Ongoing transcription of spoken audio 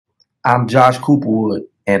I'm Josh Cooperwood,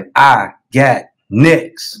 and I got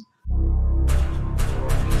next.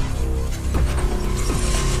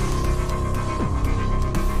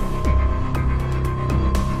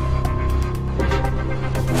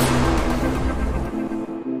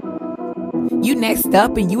 You next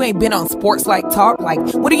up and you ain't been on SportsLifeTalk. Like,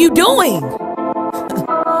 what are you doing?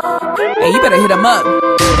 Hey, you better hit him up.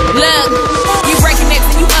 Look, you breaking next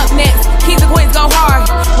and you up next. Kings and queens go hard.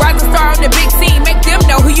 Rise and star on the big scene. Make them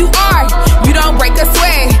know who you are. You don't break a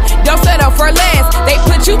sweat. Don't settle for less. They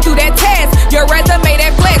put you through that test. Your resume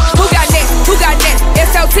that flex. Who got next? Who got next?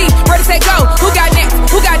 SLT, ready, set, go. Who got next?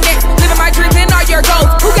 Who got next? Living my dreams and all your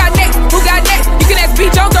goals. Who got next? Who got next? You can ask B.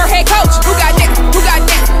 Jones or head coach. Who got next? Who got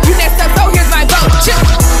next? You next up, so here's my vote.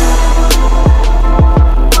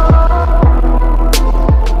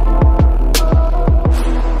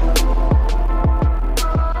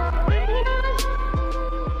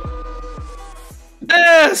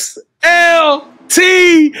 SLT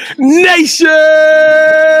Nation!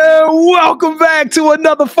 Welcome back to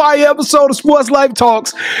another fire episode of Sports Life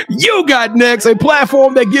Talks. You got next, a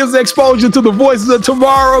platform that gives exposure to the voices of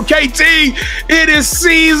tomorrow. KT, it is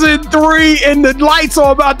season 3 and the lights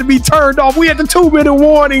are about to be turned off. We had the 2-minute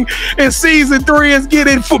warning and season 3 is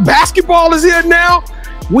getting, for basketball is here now.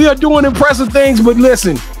 We are doing impressive things, but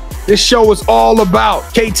listen, this show is all about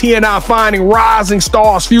KT and I finding rising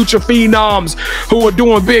stars, future phenoms who are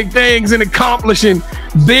doing big things and accomplishing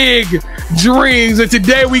big dreams. And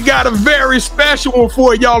today we got a very special one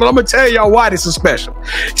for y'all. And I'm going to tell y'all why this is special.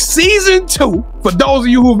 Season 2, for those of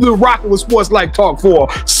you who've been rocking with Sports Life Talk for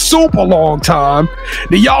a super long time,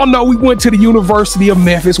 now y'all know we went to the University of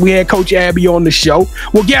Memphis. We had Coach Abby on the show.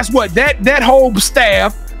 Well, guess what? That whole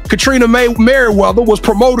staff, Katrina Merriweather, was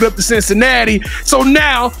promoted up to Cincinnati. So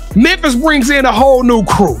now Memphis brings in a whole new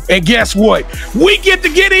crew. And guess what? We get to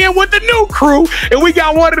get in with the new crew. And we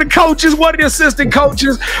got one of the coaches, one of the assistant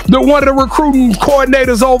coaches, one of the recruiting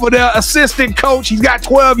coordinators over there, assistant coach. He's got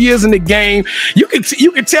 12 years in the game. You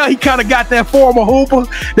can tell he kind of got that former hooper,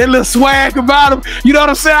 that little swag about him. You know what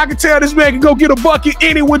I'm saying? I can tell this man can go get a bucket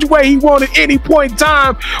any which way he wanted, any point in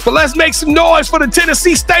time. But let's make some noise for the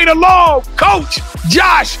Tennessee State alum, Coach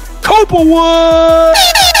Josh Cooperwood.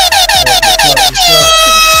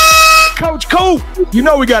 Coach Coop, you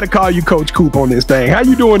know we got to call you Coach Coop on this thing. How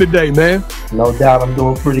you doing today, man? No doubt, I'm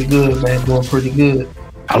doing pretty good, man. Doing pretty good.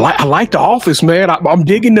 I like the office, man. I'm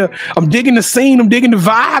digging the scene. I'm digging the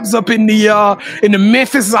vibes up in the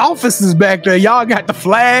Memphis offices back there. Y'all got the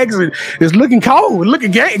flags and it's looking cold,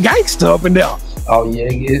 looking gangster up in there. Oh yeah,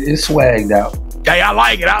 it's swagged out. Hey, I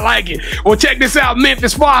like it. I like it. Well, check this out,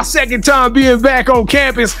 Memphis. For our second time being back on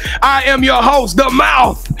campus, I am your host, the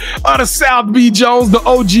mouth of the South B. Jones, the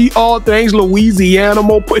OG all things Louisiana.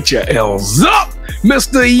 Put your L's up.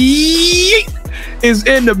 Mr. Yeet is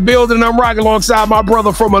in the building. I'm rocking alongside my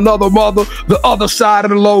brother from another mother, the other side of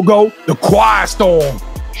the logo, the Quiet Storm.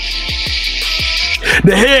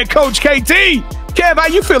 The head coach, KT. Kev, how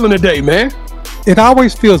you feeling today, man? It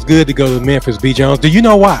always feels good to go to Memphis, B. Jones. Do you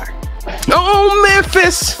know why? Oh,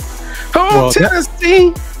 Memphis. Oh,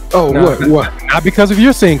 Tennessee. Oh, no, what? Not because of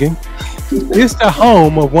your singing. It's the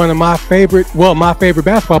home of one of my favorite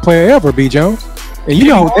basketball player ever, B. Jones. And you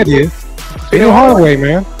know who that is. Bill Hardaway,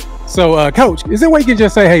 man. So, Coach, is there a way you can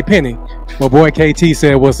just say, hey, Penny, my boy KT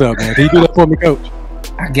said, what's up, man? Can you do that for me, Coach?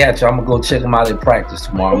 I got you. I'm going to go check him out in practice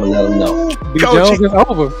tomorrow. I'm going to let him know. B. Jones is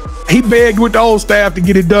over. He begged with the old staff to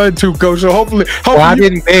get it done too, Coach. So hopefully well, I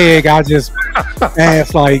didn't beg. I just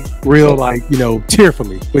asked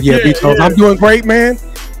tearfully. But yeah, B. Jones, I'm doing great, man.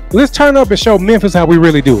 Let's turn up and show Memphis how we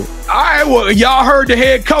really do it. All right, well, y'all heard the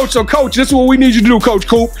head coach. So, Coach, this is what we need you to do, Coach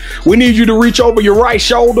Coop. We need you to reach over your right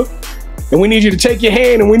shoulder, and we need you to take your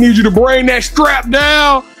hand, and we need you to bring that strap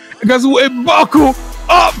down because it buckle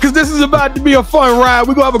up, because this is about to be a fun ride.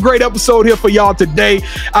 We're gonna have a great episode here for y'all today.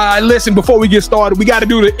 Listen, before we get started, we got to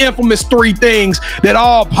do the infamous 3 things that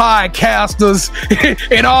all podcasters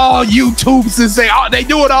and all YouTubers say. They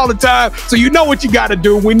do it all the time, so you know what you got to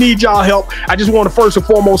do. We need y'all help. I just want to first and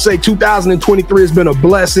foremost say 2023 has been a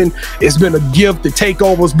blessing. It's been a gift. The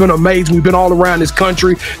takeover has been amazing. We've been all around this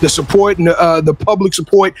country. The support and the public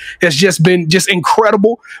support has just been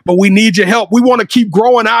incredible, but we need your help. We want to keep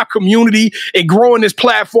growing our community and growing this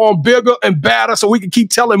platform bigger and better so we can keep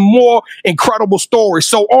telling more incredible stories.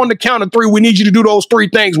 So on the count of 3, we need you to do those 3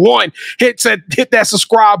 things. 1, hit that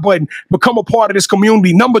subscribe button, become a part of this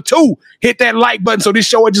community. Number 2, hit that like button so this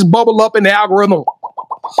show will just bubble up in the algorithm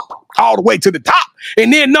all the way to the top.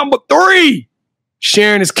 And then number 3,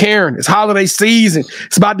 Sharing is caring. It's holiday season.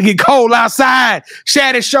 It's about to get cold outside.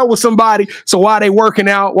 Share this show with somebody. So while they working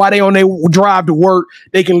out, while they on their drive to work,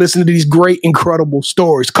 they can listen to these great, incredible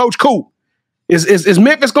stories. Coach Coop, is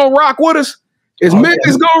Memphis gonna rock with us? Is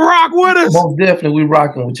Memphis gonna rock with us? Most definitely, we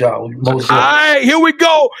rocking with y'all. All right, here we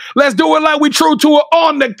go. Let's do it like we true to it.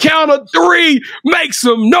 On the count of 3, make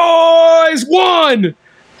some noise. 1,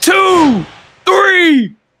 2,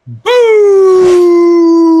 3. Boo!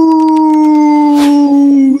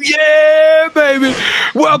 Yeah, baby.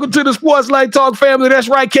 Welcome to the Sports Life Talk family. That's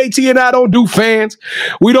right, KT and I don't do fans.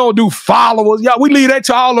 We don't do followers. Y'all, we leave that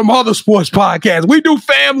to all them other sports podcasts. We do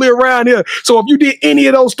family around here. So if you did any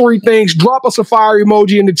of those 3 things, drop us a fire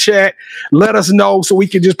emoji in the chat. Let us know so we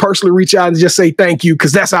can just personally reach out and just say thank you,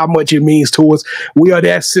 because that's how much it means to us. We are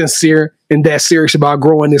that sincere and that serious about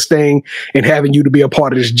growing this thing and having you to be a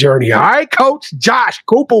part of this journey. All right, Coach Josh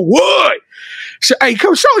Cooperwood. Hey,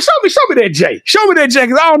 Coach, show me that J. Show me that J,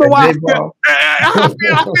 because I don't know why I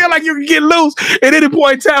feel like you can get loose at any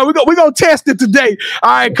point in time. We're going to test it today. All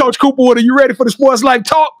right, Coach Cooperwood, are you ready for the Sports Life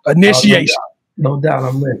Talk? Initiation. No doubt,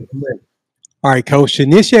 I'm ready. All right, Coach, to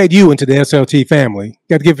initiate you into the SLT family, you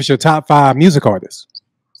got to give us your top 5 music artists.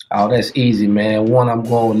 Oh, that's easy, man. 1, I'm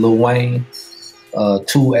going with Lil Wayne. 2,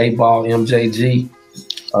 8-Ball MJG.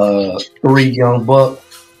 3, Young Buck.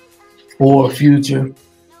 4, Future.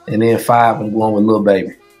 And then 5, I'm going with Lil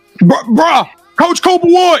Baby. Bruh, Coach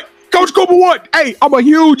Cooperwood. Hey, I'm a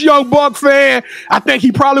huge Young Buck fan. I think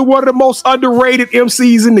he probably one of the most underrated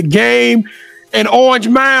MCs in the game. And Orange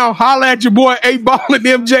Mound, holla at your boy 8-Ball and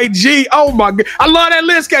MJG. Oh my God, I love that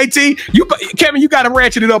list, KT. Kevin, you got to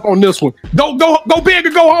ratchet it up on this one. Go big or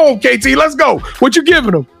go home, KT. Let's go. What you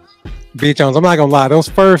giving him? B. Jones, I'm not gonna lie. Those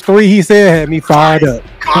first 3 he said had me fired up.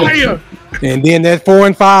 And then that 4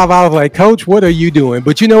 and 5, I was like, Coach, what are you doing?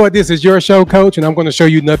 But you know what? This is your show, Coach, and I'm going to show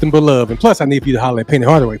you nothing but love. And plus, I need for you to holler at Penny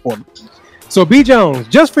Hardaway for me. So, B. Jones,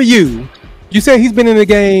 just for you, you said he's been in the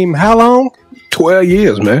game how long? 12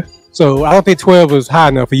 years, man. So I don't think 12 was high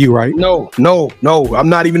enough for you, right? No. I'm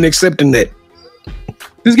not even accepting that.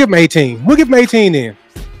 Let's give him 18. We'll give him 18 then.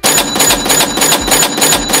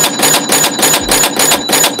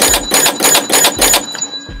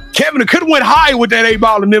 Kevin could have went higher with that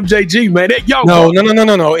 8-Ball and MJG, man. That young No.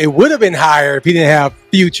 It would have been higher if he didn't have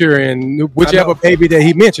Future and whichever baby that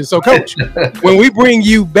he mentioned. So, Coach, when we bring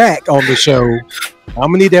you back on the show,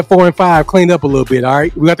 I'm gonna need that 4 and 5 cleaned up a little bit. All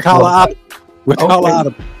right, we got to call her out. We got to call her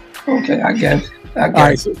out. Okay, I got it. All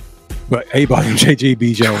right, so, but 8-Ball MJG,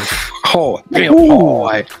 B. Jones. Oh, damn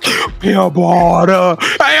boy. Damn boy.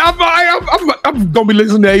 Hey, I'm gonna be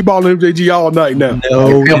listening to 8-Ball and MJG all night now.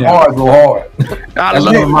 No, hard, go hard. That's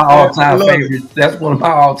one of my all-time favorite. That's one of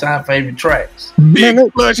my all-time favorite tracks. Man,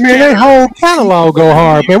 that whole catalog go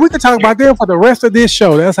hard, man. We can talk about them for the rest of this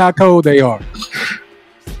show. That's how cold they are.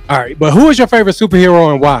 All right, but who is your favorite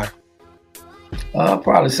superhero and why? I'll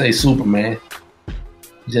probably say Superman.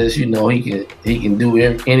 Just, he can do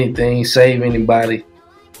anything, save anybody.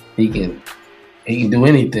 He can do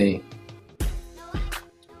anything.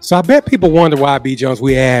 So I bet people wonder why, B. Jones,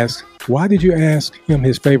 we asked, why did you ask him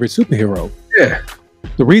his favorite superhero? Yeah.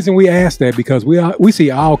 The reason we asked that because we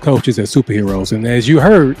see all coaches as superheroes. And as you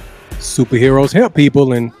heard, superheroes help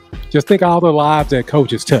people, and just think all the lives that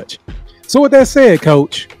coaches touch. So with that said,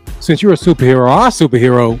 Coach, since you're a superhero, our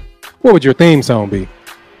superhero, what would your theme song be?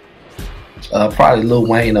 Probably Lil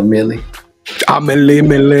Wayne or Millie. I'm a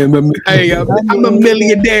millionaire. I'm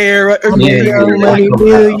millionaire,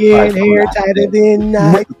 tighter than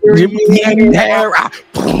night.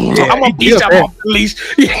 I'm a beast up off the leash.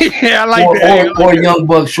 Yeah, I like that. Or Young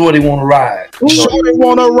Buck, Shorty wanna ride. Shorty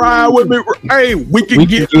wanna ride with me. Hey, we can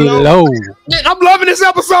get low. I'm loving this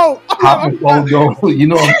episode. You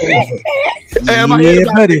know what I'm saying? Yeah,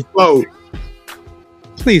 buddy.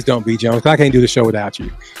 Please don't be Jones. I can't do the show without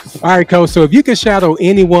you. All right, Coach. So if you could shadow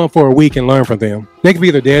anyone for a week and learn from them, they could be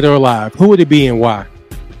either dead or alive. Who would it be and why?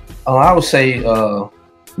 I would say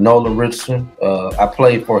Nolan Richardson. I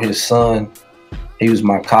played for his son. He was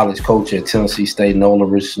my college coach at Tennessee State, Nolan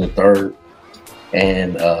Richardson III.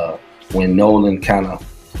 And when Nolan kind of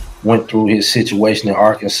went through his situation in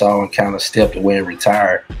Arkansas and kind of stepped away and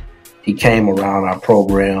retired, he came around our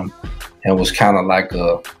program and was kind of like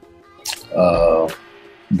a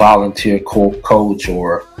volunteer coach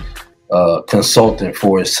or consultant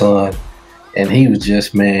for his son. And he was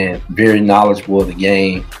just, man, very knowledgeable of the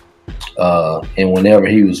game. And whenever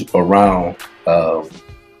he was around,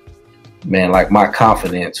 man, like my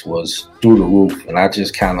confidence was through the roof. And I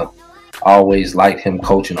just kind of always liked him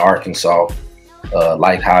coaching Arkansas,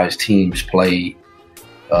 liked how his teams played.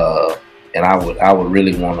 And I would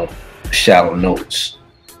really want to shadow notes.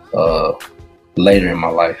 later in my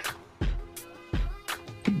life.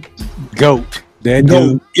 GOAT. That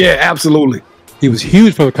dude. Yeah, absolutely. He was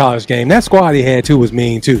huge for the college game. That squad he had too was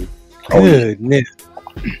mean too. Goodness.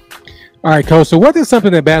 All right, Coach. So what is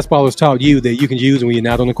something that basketball has taught you that you can use when you're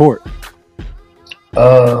not on the court?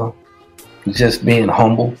 Just being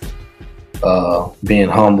humble. Being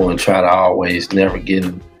humble and try to always never get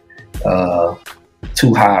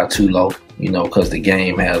too high or too low, you know, because the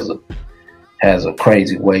game has a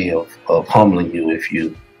crazy way of humbling you if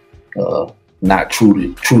you not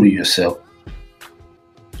true to yourself.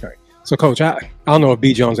 Okay. So, Coach, I don't know if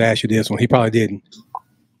B. Jones asked you this one. He probably didn't.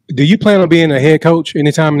 Do you plan on being a head coach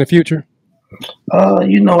anytime in the future?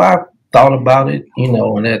 You know, I've thought about it, you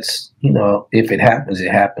know, and that's, you know, if it happens,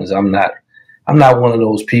 it happens. I'm not one of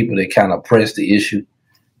those people that kind of press the issue.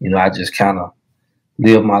 You know, I just kind of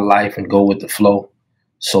live my life and go with the flow.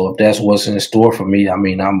 So if that's what's in store for me, I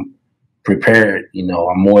mean, I'm prepared. You know,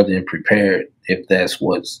 I'm more than prepared if that's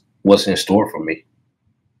what's in store for me.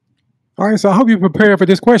 All right, so I hope you're prepared for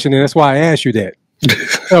this question, and that's why I asked you that.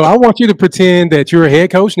 So I want you to pretend that you're a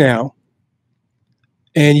head coach now,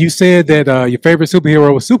 and you said that your favorite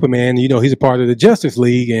superhero was Superman. You know, he's a part of the Justice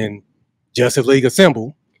League, and Justice League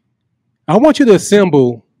assemble. I want you to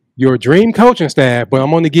assemble your dream coaching staff, but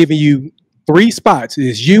I'm only giving you 3 spots.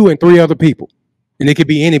 It's you and 3 other people, and it could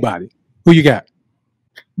be anybody. Who you got?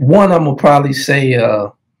 One, I'm gonna probably say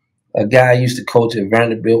a guy I used to coach at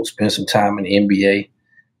Vanderbilt, spent some time in the NBA.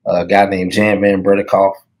 A guy named Jan Van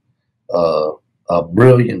Bredikoff, a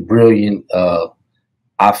brilliant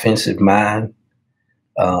offensive mind.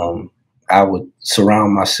 I would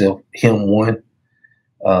surround myself him. 1.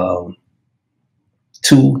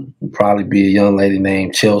 2 would probably be a young lady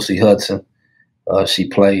named Chelsea Hudson. She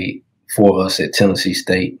played for us at Tennessee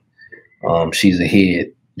State. She's a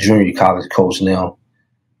head junior college coach now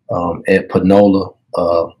at Panola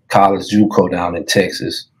College JUCO down in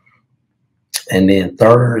Texas. And then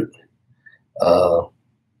 3rd,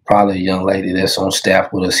 probably a young lady that's on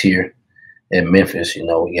staff with us here at Memphis. You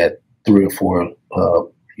know, we got 3 or 4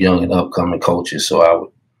 young and upcoming coaches. So I would,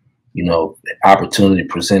 you know, opportunity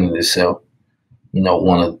presented itself, you know,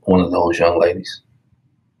 one of those young ladies.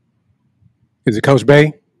 Is it Coach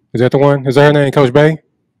Bay? Is that the one? Is that her name, Coach Bay?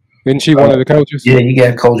 Isn't she one of the coaches? Yeah, you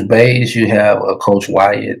got Coach Bays. You have Coach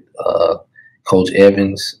Wyatt, Coach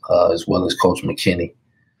Evans, as well as Coach McKinney.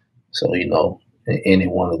 So, you know, any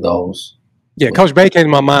one of those. Yeah, Coach Bay came to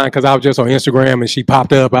my mind because I was just on Instagram and she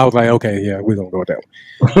popped up. I was like, okay, yeah, we're going to go with that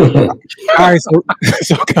one. All right,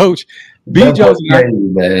 so Coach, B. Jones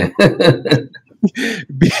and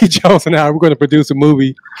B. Jones and I, we're going to produce a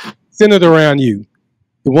movie centered around you.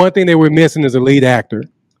 The one thing that we're missing is a lead actor.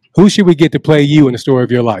 Who should we get to play you in the story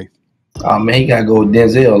of your life? Oh, man, you got to go with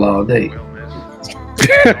Denzel all day. You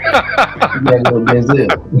got to go with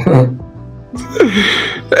Denzel.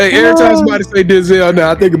 Hey, every time somebody say Denzel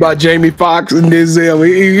now, I think about Jamie Foxx and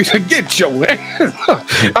Denzel. Get your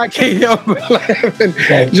ass. I can't help but laughing.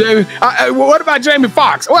 Jamie, what about Jamie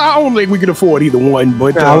Foxx? Well, I don't think we can afford either one.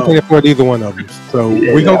 But I don't think we can afford either one of them. So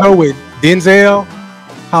we're going to go with Denzel.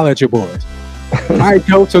 Holla at your boys. All right,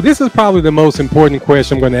 Coach. So this is probably the most important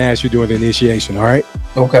question I'm going to ask you during the initiation, all right?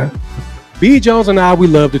 Okay. B. Jones and I, we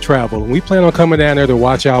love to travel, and we plan on coming down there to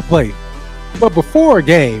watch y'all play. But before a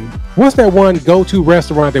game, what's that one go-to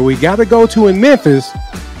restaurant that we got to go to in Memphis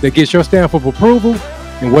that gets your stamp of approval?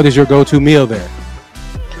 And what is your go-to meal there?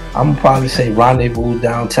 I'm going to probably say Rendezvous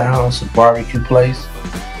downtown. It's a barbecue place.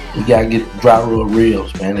 You got to get the dry rub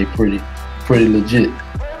ribs, man. They pretty legit.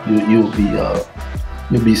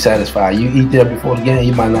 You'll be satisfied. You eat there before the game,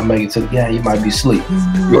 you might not make it to the game. You might be asleep. We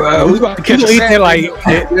about to catch a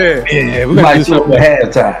yeah, we might do it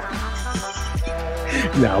at halftime.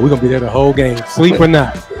 No, we're going to be there the whole game, sleep or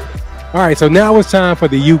not. All right, so now it's time for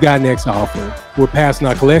the You Got Next offer. We're passing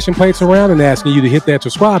our collection plates around and asking you to hit that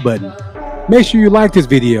subscribe button. Make sure you like this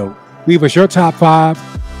video. Leave us your top 5,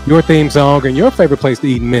 your theme song, and your favorite place to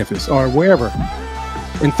eat in Memphis or wherever.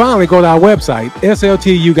 And finally, go to our website,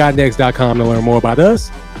 sltyougotnext.com, to learn more about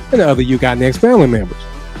us and the other You Got Next family members.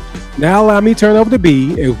 Now allow me to turn over to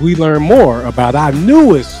B as we learn more about our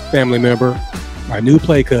newest family member, our new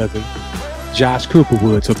play cousin, Josh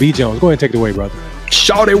Cooperwood. So B. Jones, go ahead and take it away, brother.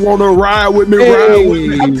 Shawty want to ride with me,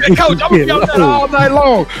 Coach, I'm going to be on that all night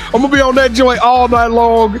long. I'm going to be on that joint all night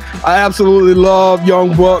long. I absolutely love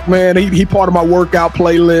Young Buck, man. He part of my workout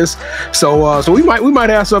playlist. So we might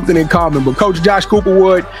have something in common. But Coach Josh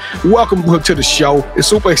Cooperwood, welcome to the show. It's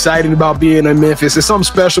super exciting about being in Memphis. It's something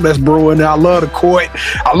special that's brewing. I love the court.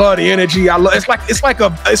 I love the energy. It's like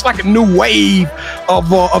a new wave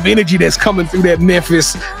of energy that's coming through that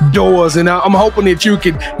Memphis doors. And I'm hoping that you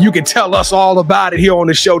can tell us all about it here on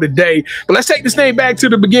the show today. But let's take this thing back to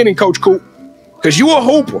the beginning, Coach Coop, because you a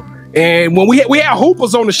hooper. And when we had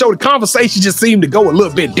hoopers on the show, the conversation just seemed to go a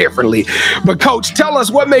little bit differently. But, Coach, tell us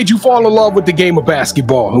what made you fall in love with the game of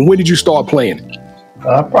basketball, and when did you start playing?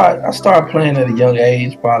 I started playing at a young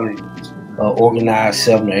age, probably organized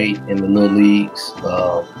 7 or 8 in the little leagues.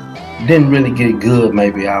 Didn't really get good,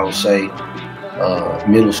 maybe I would say,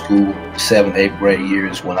 middle school, 7th, 8th grade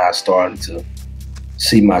years when I started to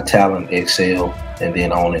see my talent excel, and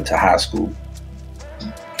then on into high school.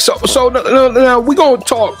 So now we're gonna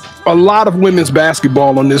talk a lot of women's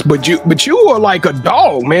basketball on this, but you are like a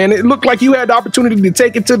dog, man. It looked like you had the opportunity to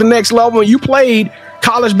take it to the next level, and you played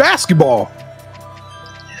college basketball.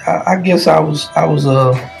 I guess I was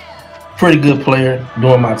a pretty good player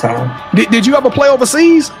during my time. Did you ever play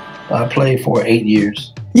overseas? I played for 8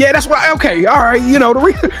 years. Yeah, that's why. Okay, all right. You know, the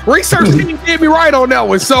research team did me right on that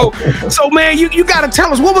one. So man, you got to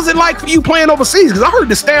tell us, what was it like for you playing overseas? Because I heard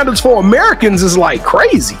the standards for Americans is like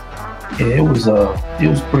crazy. Yeah, it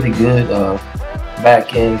was pretty good.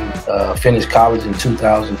 Back in finished college in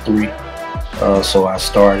 2003. So I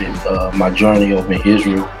started my journey over in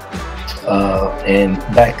Israel. And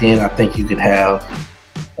back then, I think you could have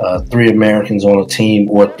 3 Americans on a team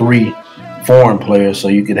or 3 foreign players. So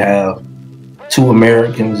you could have 2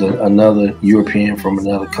 Americans, another European from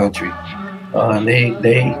another country. And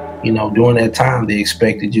they, you know, during that time, they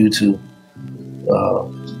expected you to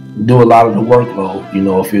do a lot of the workload. You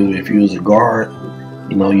know, if you was a guard,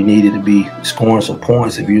 you know, you needed to be scoring some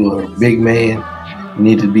points. If you were a big man, you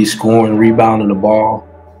needed to be scoring, rebounding the ball.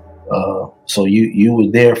 So you were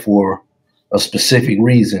there for a specific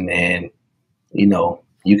reason, and you know,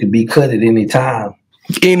 you could be cut at any time.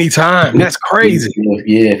 Anytime. That's crazy.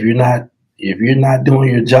 If you're not doing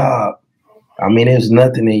your job, I mean, there's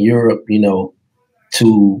nothing in Europe, you know,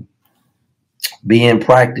 to be in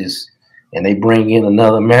practice and they bring in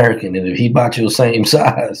another American, and if he about your same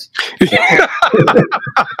size,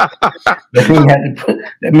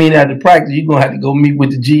 that mean after practice you're gonna have to go meet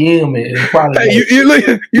with the GM and probably. Hey, you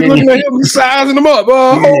looking at him sizing him up.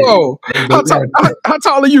 Hold on. How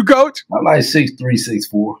tall are you, Coach? I'm like 6'3",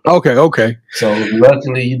 6'4". Okay. So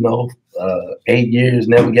luckily, you know, 8 years,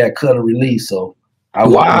 never got cut or released. So I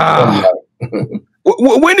wow.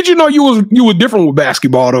 When did you know you were different with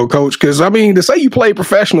basketball, though, Coach? Because I mean, to say you played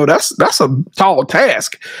professional, that's a tall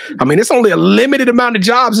task. I mean, it's only a limited amount of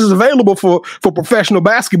jobs is available for professional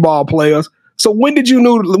basketball players. So when did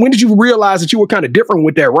you realize that you were kind of different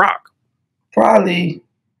with that rock? Probably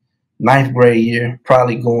 9th grade year.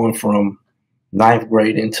 Probably going from 9th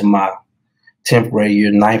grade into my 10th grade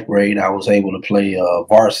year. 9th grade, I was able to play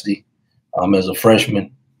varsity as a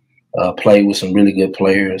freshman. Played with some really good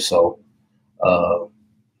players. So.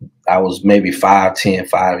 I was maybe 5'10",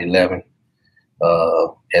 5'11",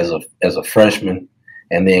 as a freshman,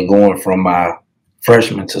 and then going from my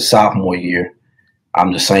freshman to sophomore year,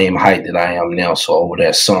 I'm the same height that I am now. So over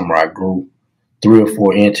that summer, I grew 3 or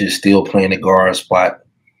 4 inches, still playing the guard spot.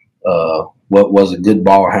 What was a good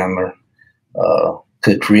ball handler,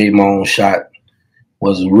 could create my own shot,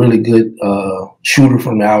 was a really good shooter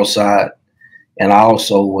from the outside, and I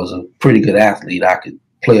also was a pretty good athlete. I could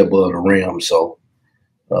play above the rim, so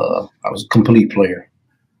I was a complete player.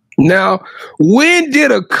 Now, when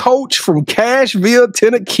did a coach from Cashville,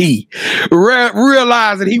 Tennessee,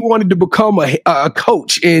 realize that he wanted to become a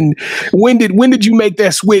coach? And when did you make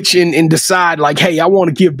that switch and decide, like, hey, I want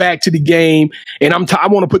to give back to the game, and I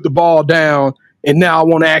want to put the ball down, and now I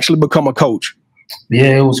want to actually become a coach?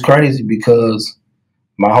 Yeah, it was crazy because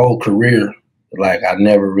my whole career, like, I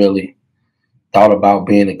never really thought about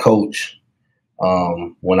being a coach.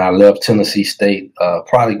 When I left Tennessee State,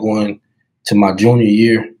 probably going to my junior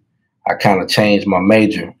year, I kind of changed my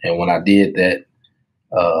major. And when I did that,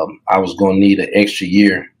 I was going to need an extra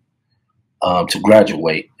year to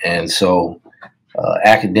graduate. And so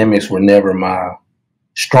academics were never my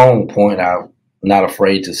strong point. I'm not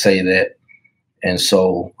afraid to say that. And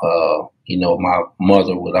so, you know, my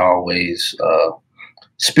mother would always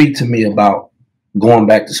speak to me about going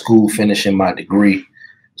back to school, finishing my degree.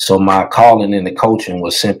 So my calling into coaching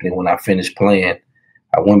was simply when I finished playing,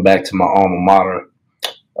 I went back to my alma mater.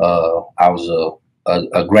 I was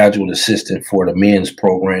a graduate assistant for the men's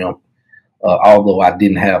program. Although I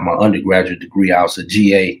didn't have my undergraduate degree, I was a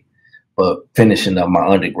GA, but finishing up my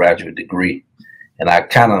undergraduate degree. And I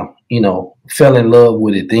kind of, you know, fell in love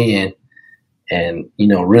with it then and, you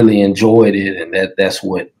know, really enjoyed it. And that's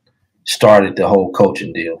what started the whole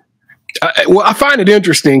coaching deal. Well, I find it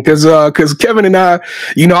interesting because Kevin and I,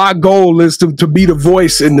 our goal is to be the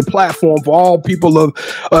voice and the platform for all people of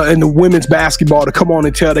in the women's basketball to come on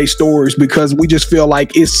and tell their stories, because we just feel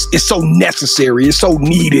like it's so necessary, it's so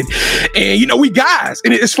needed. And we guys,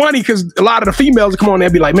 and it's funny because a lot of the females come on there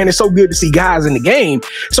and be like, man, it's so good to see guys in the game.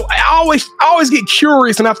 So I always get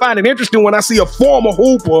curious, and I find it interesting when I see a former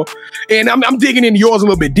hooper, and I'm digging into yours a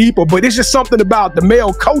little bit deeper, but it's just something about the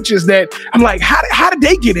male coaches that I'm like, how did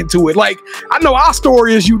they get into it? Like, I know our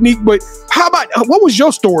story is unique, but how about what was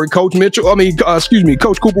your story, Coach Mitchell? Coach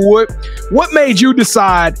Cooperwood. What made you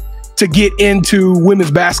decide to get into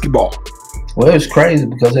women's basketball? Well, it's crazy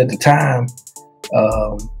because at the time,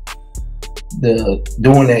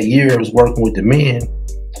 during that year, I was working with the men.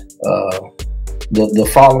 The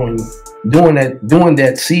following during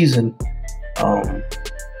that season,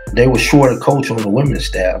 they were short a coach on the women's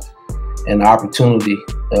staff, and the opportunity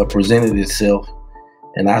presented itself.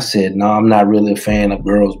 And I said, no, I'm not really a fan of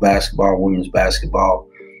girls basketball, women's basketball.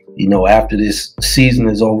 After this season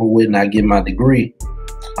is over with and I get my degree,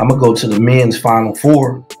 I'm going to go to the men's Final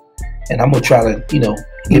Four, and I'm going to try to, get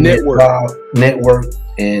network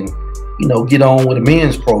and, get on with the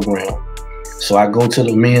men's program. So I go to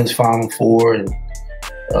the men's Final Four and,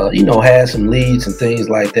 had some leads and things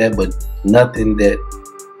like that, but nothing that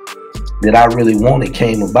I really wanted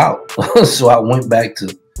came about. So I went back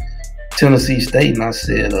to Tennessee State and I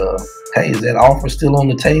said, hey, is that offer still on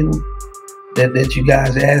the table that you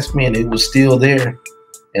guys asked me? And it was still there.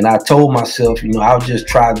 And I told myself, I'll just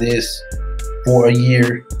try this for a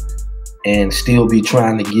year and still be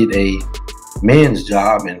trying to get a men's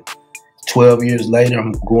job. And 12 years later,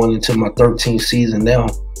 I'm going into my 13th season now.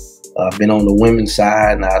 I've been on the women's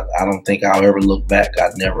side, and I don't think I'll ever look back.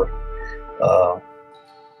 I'd never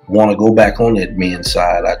want to go back on that men's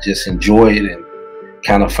side. I just enjoy it and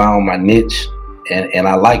kind of found my niche, and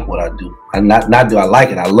I like what I do. Not do I like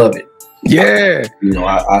it, I love it. Yeah.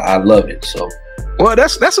 I love it. So. Well,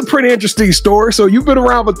 that's a pretty interesting story. So you've been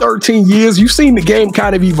around for 13 years. You've seen the game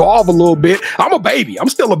kind of evolve a little bit. I'm a baby. I'm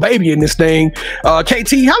still a baby in this thing.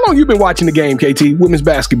 KT, how long you been watching the game, KT, women's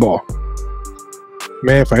basketball?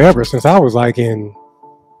 Man, forever, since I was like in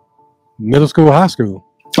middle school, high school.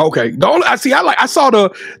 Okay. I saw the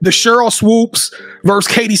Cheryl Swoops versus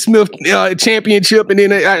Katie Smith championship, and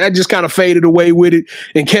then I just kind of faded away with it,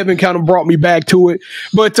 and Kevin kind of brought me back to it.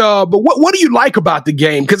 But what do you like about the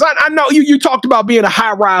game? Because I know you talked about being a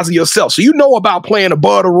high riser yourself, so about playing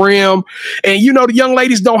above the rim, and the young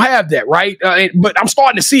ladies don't have that, right? But I'm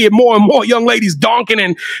starting to see it more and more. Young ladies dunking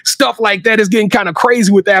and stuff like that is getting kind of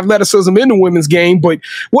crazy with the athleticism in the women's game. But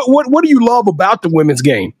what do you love about the women's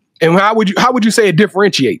game? And how would you say it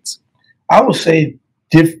differentiates? I would say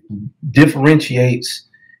differentiates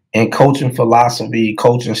in coaching philosophy,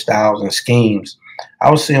 coaching styles, and schemes.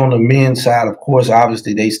 I would say on the men's side, of course,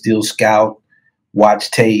 obviously they still scout,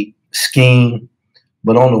 watch tape, scheme.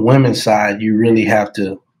 But on the women's side, you really have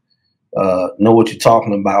to know what you're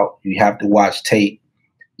talking about. You have to watch tape.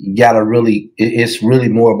 You got to it's really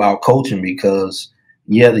more about coaching because,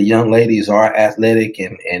 the young ladies are athletic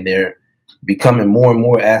and they're becoming more and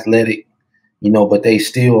more athletic, but they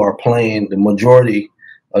still are playing. The majority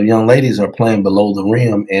of young ladies are playing below the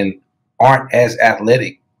rim and aren't as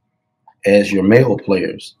athletic as your male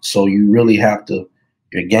players. So you really have to,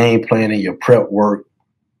 your game plan and your prep work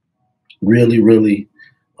really, really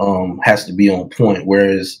has to be on point.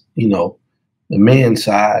 Whereas, the men's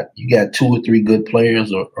side, you got 2 or 3 good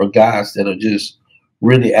players or guys that are just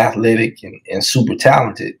really athletic and super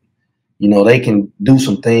talented. They can do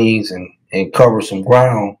some things and cover some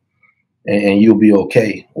ground, and you'll be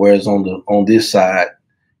okay. Whereas on this side,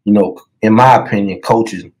 in my opinion,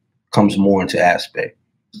 coaching comes more into aspect.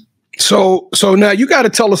 So now you got to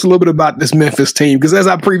tell us a little bit about this Memphis team, because as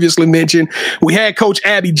I previously mentioned, we had Coach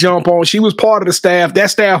Abby jump on. She was part of the staff. That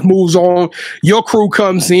staff moves on. Your crew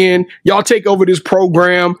comes in. Y'all take over this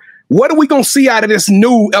program. What are we going to see out of this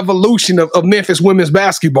new evolution of Memphis women's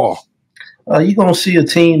basketball? You're going to see a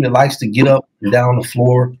team that likes to get up and down the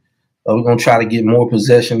floor. We're going to try to get more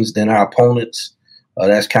possessions than our opponents.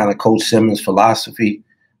 That's kind of Coach Simmons' philosophy.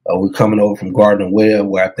 We're coming over from Gardner Webb,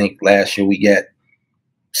 where I think last year we got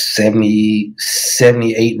 70,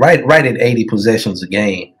 78, right at 80 possessions a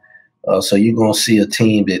game. So you're going to see a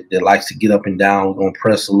team that likes to get up and down. We're going to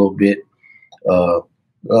press a little bit.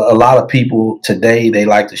 A lot of people today, they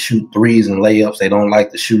like to shoot threes and layups. They don't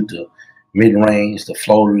like to shoot the mid-range, the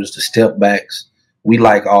floaters, the step backs. We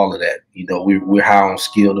like all of that. We're high on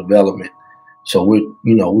skill development. So we're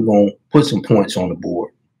going to put some points on the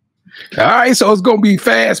board. All right, so it's going to be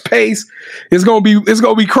fast paced. It's going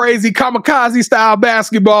to be crazy kamikaze style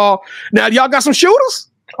basketball. Now, y'all got some shooters?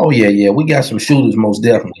 Oh yeah. We got some shooters, most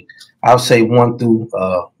definitely. I'll say 1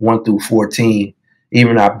 through 14.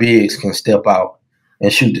 Even our bigs can step out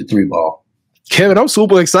and shoot the 3 ball. Kevin, I'm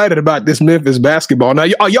super excited about this Memphis basketball. Now,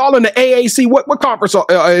 are y'all in the AAC? What conference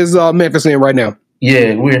is Memphis in right now?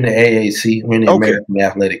 Yeah, we're in the AAC. We're in the American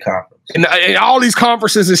Athletic Conference. And all these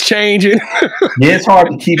conferences is changing. Yeah, it's hard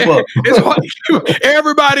to keep up.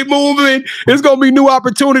 Everybody moving. It's going to be new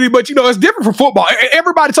opportunity, but it's different from football.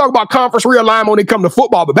 Everybody talk about conference realignment when it comes to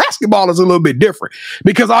football, but basketball is a little bit different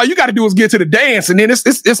because all you got to do is get to the dance, and then it's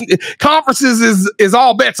conferences is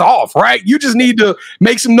all bets off, right? You just need to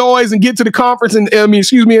make some noise and get to the conference and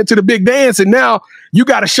into the big dance, and now you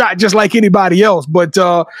got a shot just like anybody else. But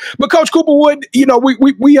Coach Cooperwood,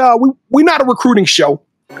 we're not a recruiting show.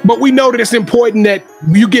 But we know that it's important that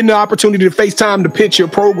you get the opportunity to FaceTime to pitch your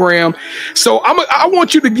program. So I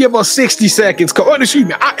want you to give us 60 seconds. Excuse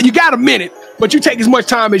me, you got a minute, but you take as much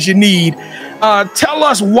time as you need. Tell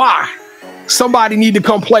us why somebody need to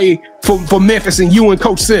come play for Memphis and you and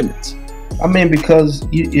Coach Simmons. I mean, because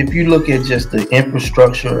if you look at just the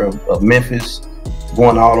infrastructure of Memphis,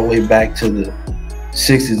 going all the way back to the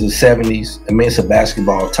 60s and 70s, I mean, it's a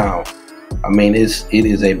basketball town. I mean, it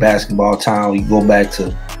is a basketball town. You go back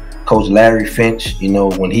to Coach Larry Finch,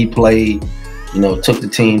 when he played, took the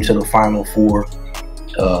team to the Final Four.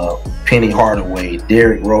 Penny Hardaway,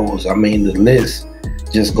 Derrick Rose. I mean, the list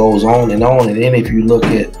just goes on. And then if you look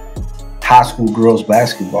at high school girls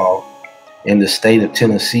basketball in the state of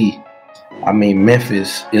Tennessee, I mean,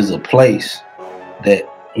 Memphis is a place that,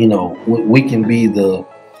 we can be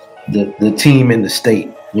the team in the state.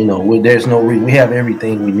 There's no reason. We have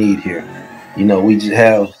everything we need here. We just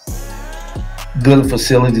have good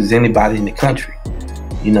facilities as anybody in the country.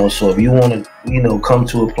 So if you want to, come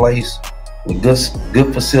to a place with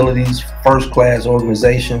good facilities, first class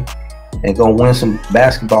organization, and go win some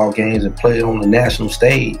basketball games and play it on the national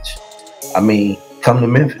stage, I mean, come to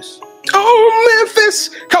Memphis. Oh, Memphis,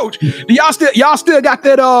 Coach! Do y'all still got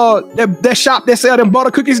that shop that sell them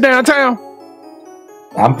butter cookies downtown?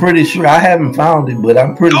 I'm pretty sure. I haven't found it, but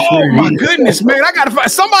I'm pretty sure. Oh my goodness, man! I gotta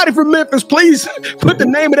find somebody from Memphis. Please put the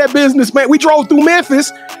name of that business, man. We drove through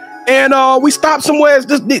Memphis, and we stopped somewhere.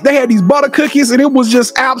 They had these butter cookies, and it was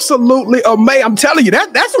just absolutely amazing. I'm telling you,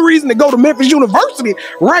 that's the reason to go to Memphis University.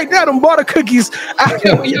 Right there, them butter cookies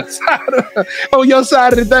on your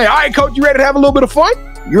side of the thing. All right, Coach, you ready to have a little bit of fun?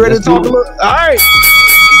 You ready to talk a little? All right.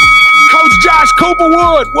 Coach Josh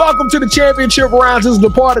Cooperwood, welcome to the championship rounds. This is the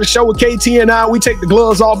part of the show with KT and I. We take the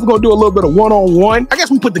gloves off. We're going to do a little bit of one-on-one. I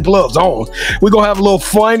guess we put the gloves on. We're going to have a little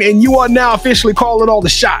fun, and you are now officially calling all the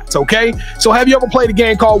shots, okay? So have you ever played a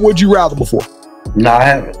game called Would You Rather before? No, I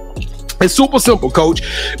haven't. It's super simple, Coach.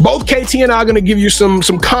 Both KT and I are going to give you some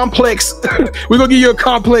complex, we're going to give you a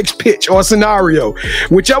complex pitch or a scenario.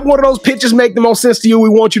 Whichever one of those pitches make the most sense to you, we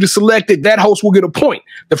want you to select it. That host will get a point.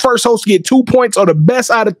 The first host will get 2 points, or the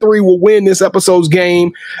best out of 3 will win this episode's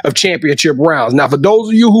game of championship rounds. Now, for those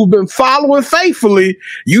of you who've been following faithfully,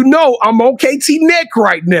 I'm on KT neck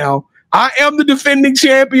right now. I am the defending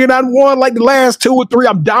champion. I won like the last 2 or 3.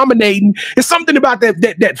 I'm dominating. It's something about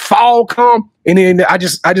that fall come, and then I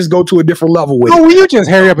just go to a different level with it. Will you just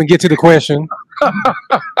hurry up and get to the question?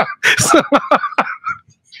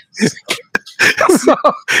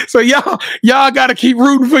 So y'all got to keep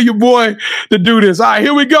rooting for your boy to do this. All right,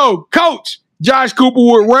 here we go. Coach Josh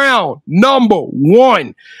Cooperwood, round number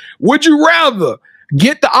 1. Would you rather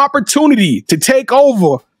get the opportunity to take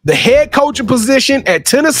over the head coaching position at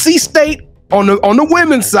Tennessee State on the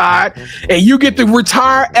women's side, and you get to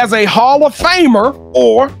retire as a Hall of Famer,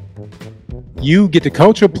 or you get to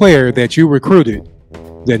coach a player that you recruited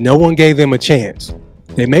that no one gave them a chance?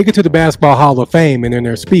 They make it to the Basketball Hall of Fame, and in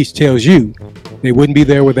their speech tells you they wouldn't be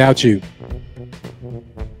there without you.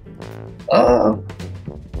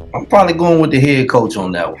 I'm probably going with the head coach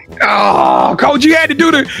on that one. Oh, Coach, you had to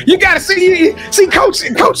do you got to see Coach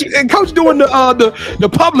doing the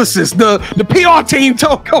publicist, the PR team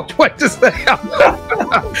told Coach what to say.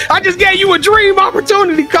 I just gave you a dream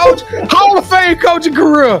opportunity, Coach. Hall of Fame coaching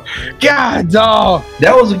career. God, dog.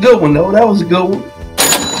 That was a good one, though. That was a good one.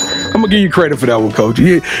 I'm gonna give you credit for that one, Coach.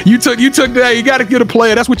 You took that. You got to get a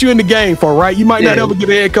player. That's what you're in the game for, right? You might not ever get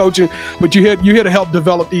head coaching, but you're here to help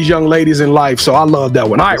develop these young ladies in life. So I love that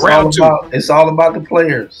one. All right, round 2. It's all about the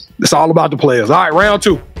players. It's all about the players. All right, round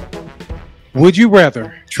 2. Would you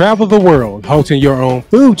rather travel the world hosting your own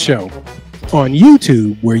food show on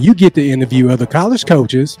YouTube, where you get to interview other college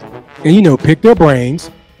coaches and pick their brains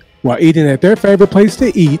while eating at their favorite place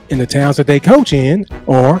to eat in the towns that they coach in,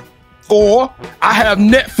 or Or I have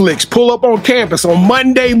Netflix pull up on campus on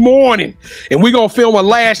Monday morning, and we're going to film a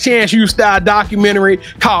Last Chance U style documentary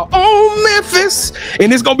called On Memphis,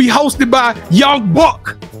 and it's going to be hosted by Young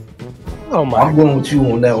Buck. Oh my! I'm going with you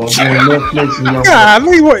on that one. I'm going Netflix and Young God, I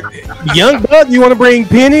mean, what? Young Buck? You want to bring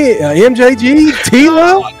Penny, MJG,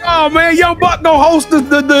 T-Love? Oh man, Young Buck gonna host but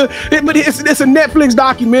it's a Netflix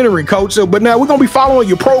documentary, coach. So, but now we're gonna be following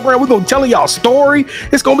your program. We're gonna tell y'all a story.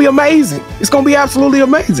 It's gonna be amazing. It's gonna be absolutely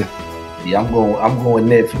amazing. Yeah, I'm going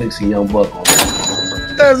Netflix and Young Buck on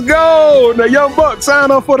that. Let's go. Now, Young Buck,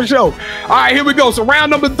 sign up for the show. All right, here we go. So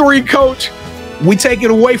round number 3, coach. We take it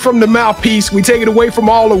away from the mouthpiece. We take it away from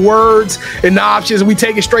all the words and the options. We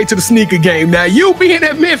take it straight to the sneaker game. Now, you being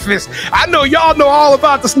at Memphis, I know y'all know all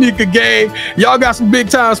about the sneaker game. Y'all got some big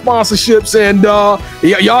time sponsorships, and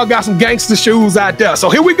y'all got some gangster shoes out there. So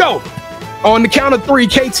here we go. On the count of 3,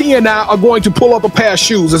 KT and I are going to pull up a pair of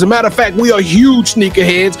shoes. As a matter of fact, we are huge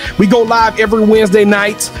sneakerheads. We go live every Wednesday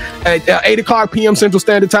night at 8 o'clock p.m. Central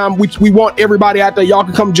Standard Time. We want everybody out there. Y'all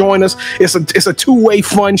can come join us. It's a two-way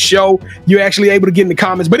fun show. You're actually able to get in the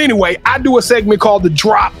comments. But anyway, I do a segment called The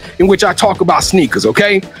Drop in which I talk about sneakers,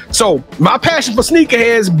 okay? So my passion for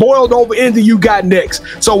sneakerheads boiled over into You Got Next.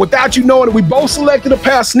 So without you knowing it, we both selected a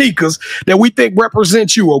pair of sneakers that we think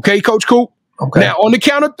represent you, okay, Coach Coop? Okay. Now on the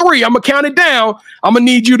count of 3, I'm gonna count it down. I'm gonna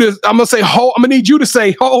need you to say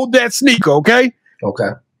hold that sneaker, okay? Okay.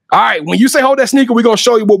 All right. When you say hold that sneaker, we're gonna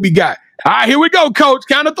show you what we got. All right, here we go, coach.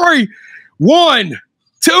 Count of 3. 1,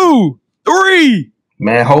 2, 3.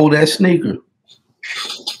 Man, hold that sneaker.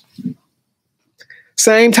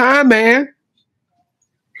 Same time, man.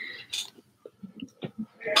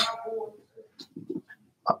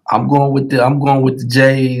 I'm going with the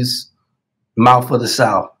J's Mouth of the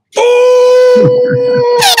South.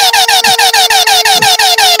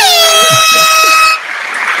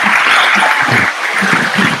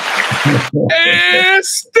 And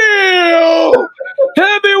still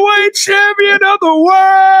heavyweight champion of the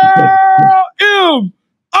world,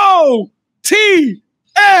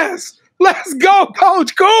 MOTS. Let's go,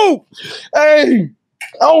 Coach Coop. Hey,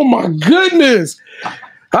 oh my goodness.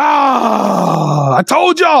 I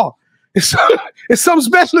told y'all. It's something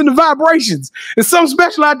special in the vibrations. It's something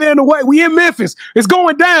special out there in the way. We in Memphis. It's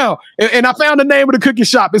going down. And I found the name of the cookie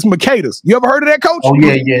shop. It's Makeda's. You ever heard of that, Coach? Oh,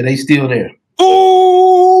 yeah. They still there.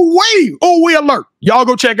 We alert. Y'all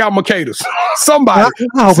go check out Makeda's. Somebody.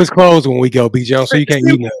 I hope it's closed when we go, B. Jones, so you can't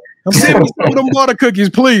eat nothing. Send me some of them butter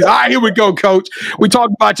cookies, please. All right, here we go, Coach. We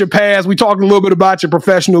talked about your past. We talked a little bit about your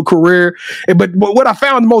professional career. But what I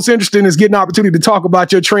found the most interesting is getting an opportunity to talk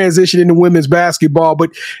about your transition into women's basketball.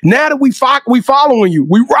 But now that we following you,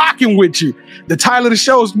 we rocking with you. The title of the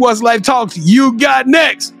show is SportsLifeTalk. You Got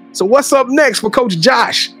Next. So what's up next for Coach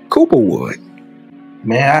Josh Cooperwood?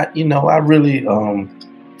 Man, I really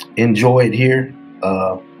enjoyed here.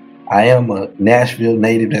 I am a Nashville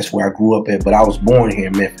native. That's where I grew up at, but I was born here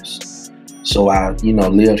in Memphis. So I,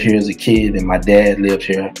 lived here as a kid, and my dad lived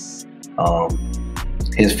here.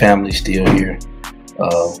 His family's still here.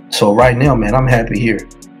 So right now, man, I'm happy here.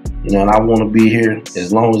 And I want to be here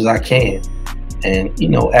as long as I can. And,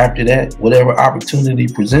 after that, whatever opportunity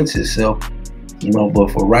presents itself,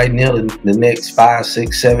 but for right now, the next 5,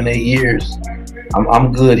 6, 7, 8 years,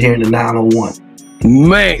 I'm good here in the 901.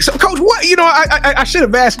 Man, so Coach, what I should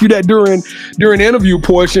have asked you that during the interview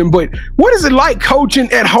portion, but what is it like coaching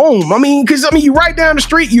at home? I mean, because you right down the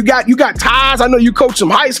street, you got ties. I know you coach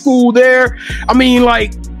some high school there. I mean,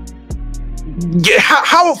 like,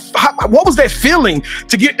 how what was that feeling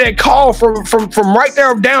to get that call from right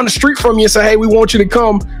there down the street from you and say, hey, we want you to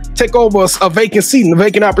come take over a vacant seat and a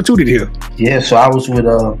vacant opportunity here? Yeah, so I was with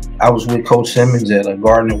Coach Simmons at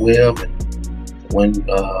Gardner Webb, and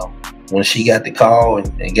when she got the call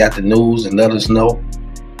and got the news and let us know,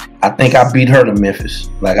 I think I beat her to Memphis.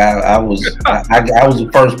 Like I was the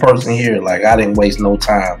first person here. Like I didn't waste no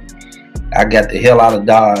time. I got the hell out of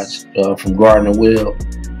Dodge from Gardner Webb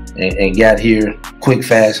and got here quick,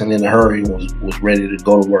 fast, and in a hurry. Was ready to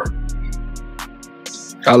go to work.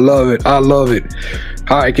 I love it.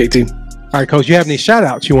 All right, KT. All right, Coach. You have any shout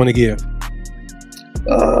outs you want to give?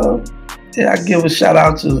 Yeah, I give a shout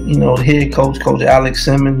out to the head coach, Coach Alex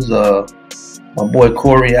Simmons, my boy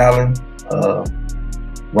Corey Allen,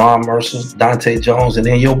 Ron Mercer, Dante Jones, and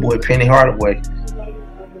then your boy Penny Hardaway.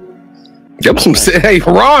 Hey,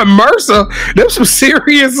 Ron Mercer, there's some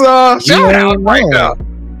serious shout out right now.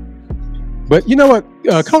 But you know what?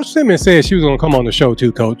 Coach Simmons said she was going to come on the show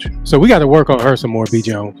too, Coach. So we got to work on her some more, B.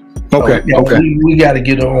 Jones. Okay. We got to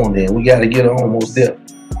get her on then. We got to get her on most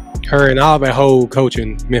definitely. Her and all that whole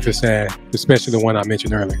coaching Memphis staff, especially the one I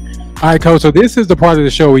mentioned earlier. All right, Coach. So this is the part of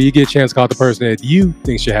the show where you get a chance to call the person that you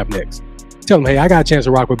think should have next. Tell them, hey, I got a chance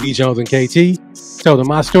to rock with B. Jones and KT. Tell them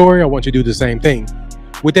my story. I want you to do the same thing.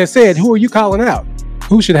 With that said, who are you calling out?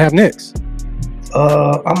 Who should have next?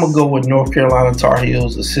 I'm gonna go with North Carolina Tar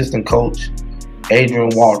Heels assistant coach Adrian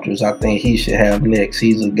Walters. I think he should have next.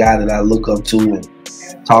 He's a guy that I look up to and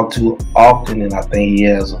talk to often, and I think he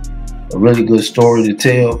has a really good story to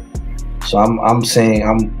tell. So I'm saying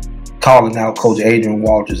I'm calling out Coach Adrian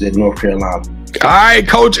Walters at North Carolina. All right,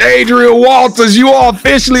 Coach Adrian Walters, you are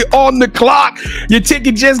officially on the clock. Your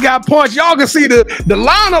ticket just got punched. Y'all can see the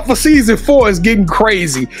lineup for season 4 is getting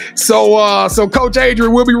crazy. So Coach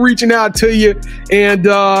Adrian, we'll be reaching out to you, and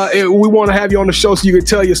we want to have you on the show so you can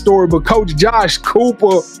tell your story. But Coach Josh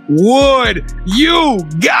Cooperwood, you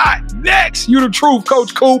got next. You the truth,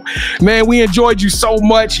 Coach Coop. Man, we enjoyed you so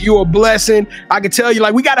much. You're a blessing. I can tell you,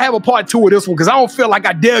 like, we got to have a part 2 of this one because I don't feel like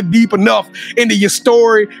I dug deep enough into your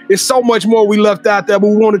story. There's so much more we left out there, but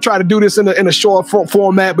we want to try to do this in a short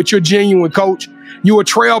format. But you're genuine, Coach. You're a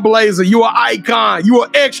trailblazer. You're an icon. You are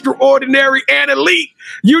extraordinary and elite.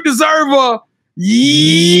 You deserve a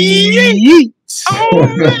yeet. Oh,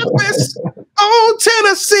 Memphis. Oh,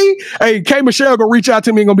 Tennessee. Hey, K. Michelle gonna reach out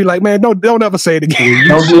to me and gonna be like, man, don't ever say it again.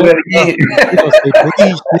 Don't do that again.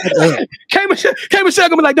 K. Michelle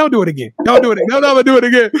gonna be like, don't do it again. Don't do it. Don't ever do it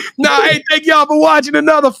again. Nah, hey, thank y'all for watching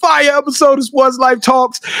another fire episode of Sports Life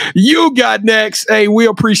Talks. You got next. Hey, we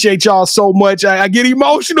appreciate y'all so much. I get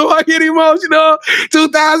emotional.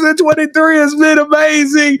 2023 has been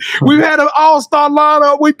amazing. We've had an all-star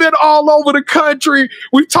lineup. We've been all over the country.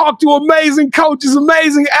 We've talked to amazing coaches,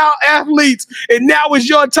 amazing athletes. And now it's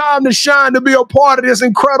your time to shine, to be a part of this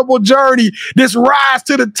incredible journey, this rise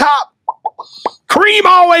to the top. Cream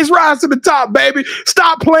always rise to the top, baby.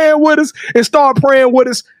 Stop playing with us and start praying with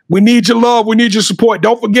us. We need your love. We need your support.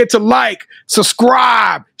 Don't forget to like,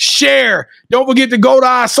 subscribe, share. Don't forget to go to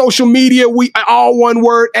our social media. We all one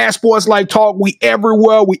word at Sports Life Talk. We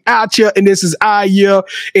everywhere. We out here, and this is our year.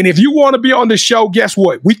 And if you want to be on the show, guess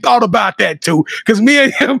what? We thought about that too. Because me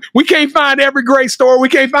and him, we can't find every great story. We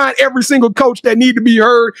can't find every single coach that need to be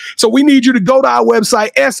heard. So we need you to go to our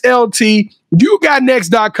website,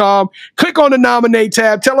 yougotnext.com. Click on the nominate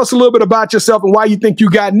tab. Tell us a little bit about yourself and why you think you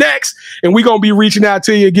got next. And we're going to be reaching out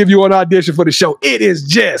to you and give you an audition for the show. It is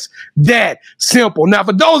just that simple. Now,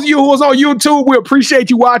 for those of you who was on YouTube, we appreciate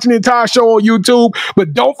you watching the entire show on YouTube.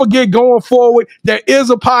 But don't forget, going forward, there is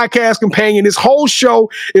a podcast companion. This whole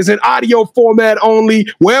show is in audio format only.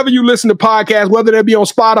 Wherever you listen to podcasts, whether they be on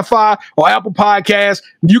Spotify or Apple Podcasts,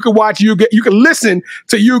 you can watch, you can listen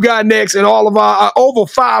to You Got Next and all of our over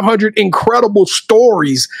 500 incredible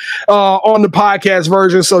stories on the podcast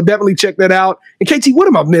version. So definitely check that out. And KT, what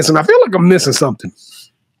am I missing? I feel like I'm missing something.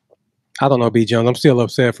 I don't know, B. Jones. I'm still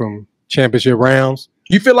upset from championship rounds.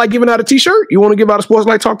 You feel like giving out a t-shirt? You want to give out a Sports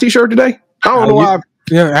Life Talk t-shirt today? I don't know why.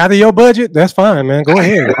 Yeah, out of your budget, that's fine, man. Go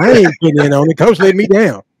ahead. I ain't putting in on it. Coach let me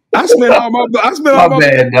down. I spent all my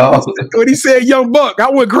bad, dog. When he said Young Buck,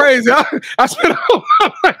 I went crazy. I spent all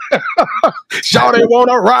my Shawn ain't want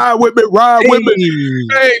to ride with me.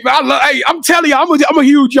 Hey, I'm telling you, I'm a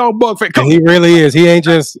huge Young Buck fan. He really is. He ain't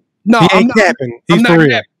just he ain't capping. He's for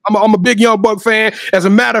real. I'm a big Young Buck fan. As a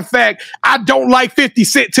matter of fact, I don't like 50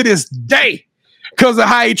 Cent to this day because of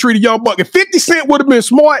how he treated Young Buck. If 50 Cent would have been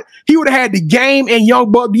smart, he would have had the game and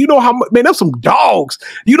Young Buck. Do you know how much, man, them some dogs.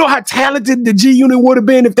 You know how talented the G Unit would have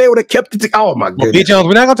been if they would have kept it. Oh, my goodness. B. Jones,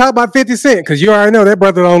 we're not going to talk about 50 Cent because you already know that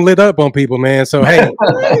brother don't lit up on people, man. So, hey,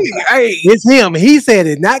 it's him. He said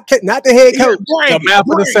it, not the head coach. The mouth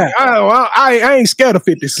of the South. I ain't scared of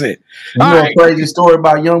 50 Cent. You know a crazy story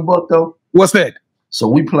about Young Buck, though? What's that? So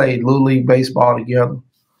we played Little League baseball together.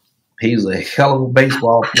 He was a hell of a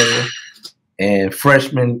baseball player. And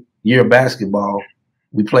freshman year basketball,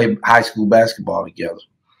 we played high school basketball together.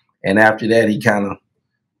 And after that, he kind of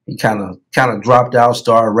dropped out,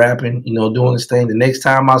 started rapping, doing his thing. The next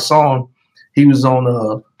time I saw him, he was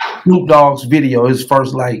on Snoop Dogg's video, his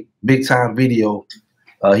first big time video.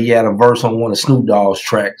 He had a verse on one of Snoop Dogg's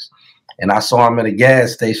tracks, and I saw him at a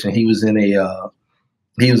gas station. He was in a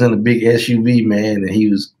big SUV, man, and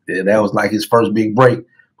that was like his first big break.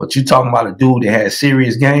 But you talking about a dude that had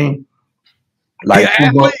serious game.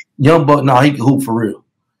 Young Buck, no, he can hoop for real.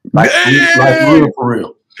 Like for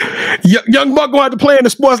real. Young Buck going to play in the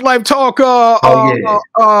Sports Life Talk.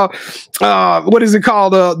 What is it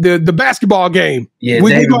called? The basketball game. Yeah,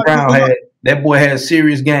 David Brown that boy had a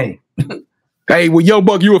serious game. Hey, well, Young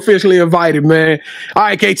Buck, you officially invited, man. All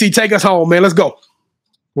right, KT, take us home, man. Let's go.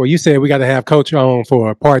 Well, you said we got to have Coach on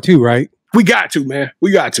for part 2, right? We got to, man.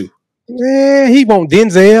 We got to. He want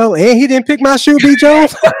Denzel, and he didn't pick my shoe, B.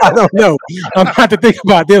 Jones. I don't know. I'm going to have to think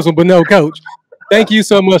about this one, but no, Coach. Thank you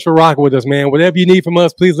so much for rocking with us, man. Whatever you need from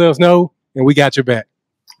us, please let us know, and we got your back.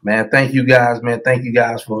 Man, thank you guys, man. Thank you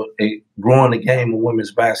guys for growing the game of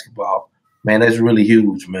women's basketball. Man, that's really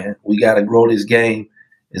huge, man. We got to grow this game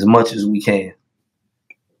as much as we can.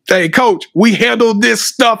 Hey, Coach, we handle this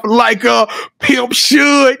stuff like a pimp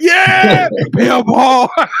should. Yeah, pimp ball.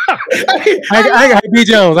 B.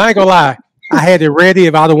 Jones, I ain't gonna lie. I had it ready.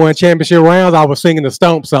 If I would have won championship rounds, I was singing the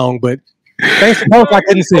Stomp song, but thanks to Coach, I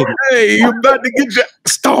couldn't sing it. Hey, you about to get your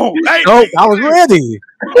Stomp. Hey, oh, I was ready.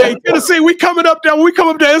 Hey, Tennessee, we coming up there. We come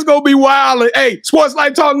up there. It's gonna be wild. And, hey, Sports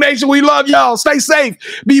Life Talk Nation, we love y'all. Stay safe,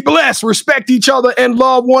 be blessed, respect each other, and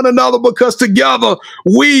love one another, because together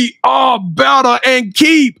we are better. And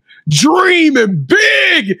keep dreaming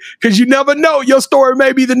big, because you never know. Your story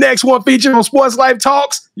may be the next one featured on Sports Life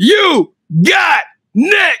Talks. You got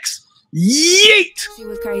next. Yeet. See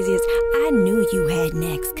what's crazy is I knew you had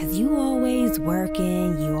next, because you always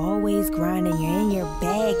working, you always grinding, you're in your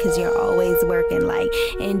bag because you're always working. Like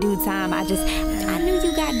in due time, I knew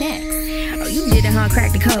you got next. Oh, you did it, huh?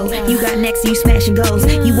 Crack the code. You got next, you smashing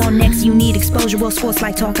goals. You want next, you need exposure. Well, Sports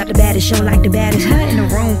Like Talk got the baddest show, like the baddest in the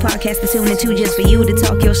room. Podcast to tune into just for you to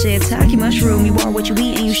talk your shit. Talk your mushroom. You are what you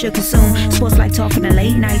eat and you should consume. Sports Like Talk from the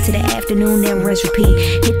late night to the afternoon, then rest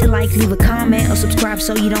repeat. Hit the like, leave a comment, or subscribe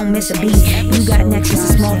so you don't miss a beat. You got next is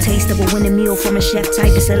a small taste of a winning meal from a chef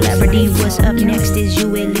type of celebrity. What's up next is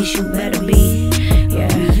you, at least you better be.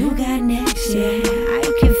 Yeah, you got next, yeah. I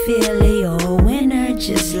can feel it, you're a winner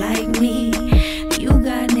just like me. You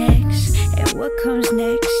got next, and what comes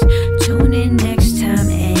next? Tune in next time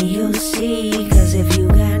and you'll see. Cause if you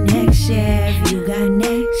got next, yeah, if you got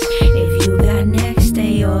next, if you got next,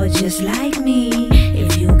 then you're just like me.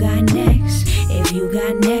 If you got next, if you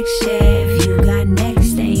got next, yeah, if you got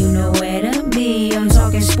next, then you know where to be. I'm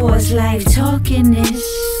talking Sports Life, talking this.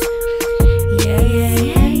 Yeah, yeah,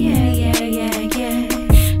 yeah, yeah, yeah, yeah,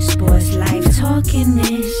 yeah. Sports Life, talking this.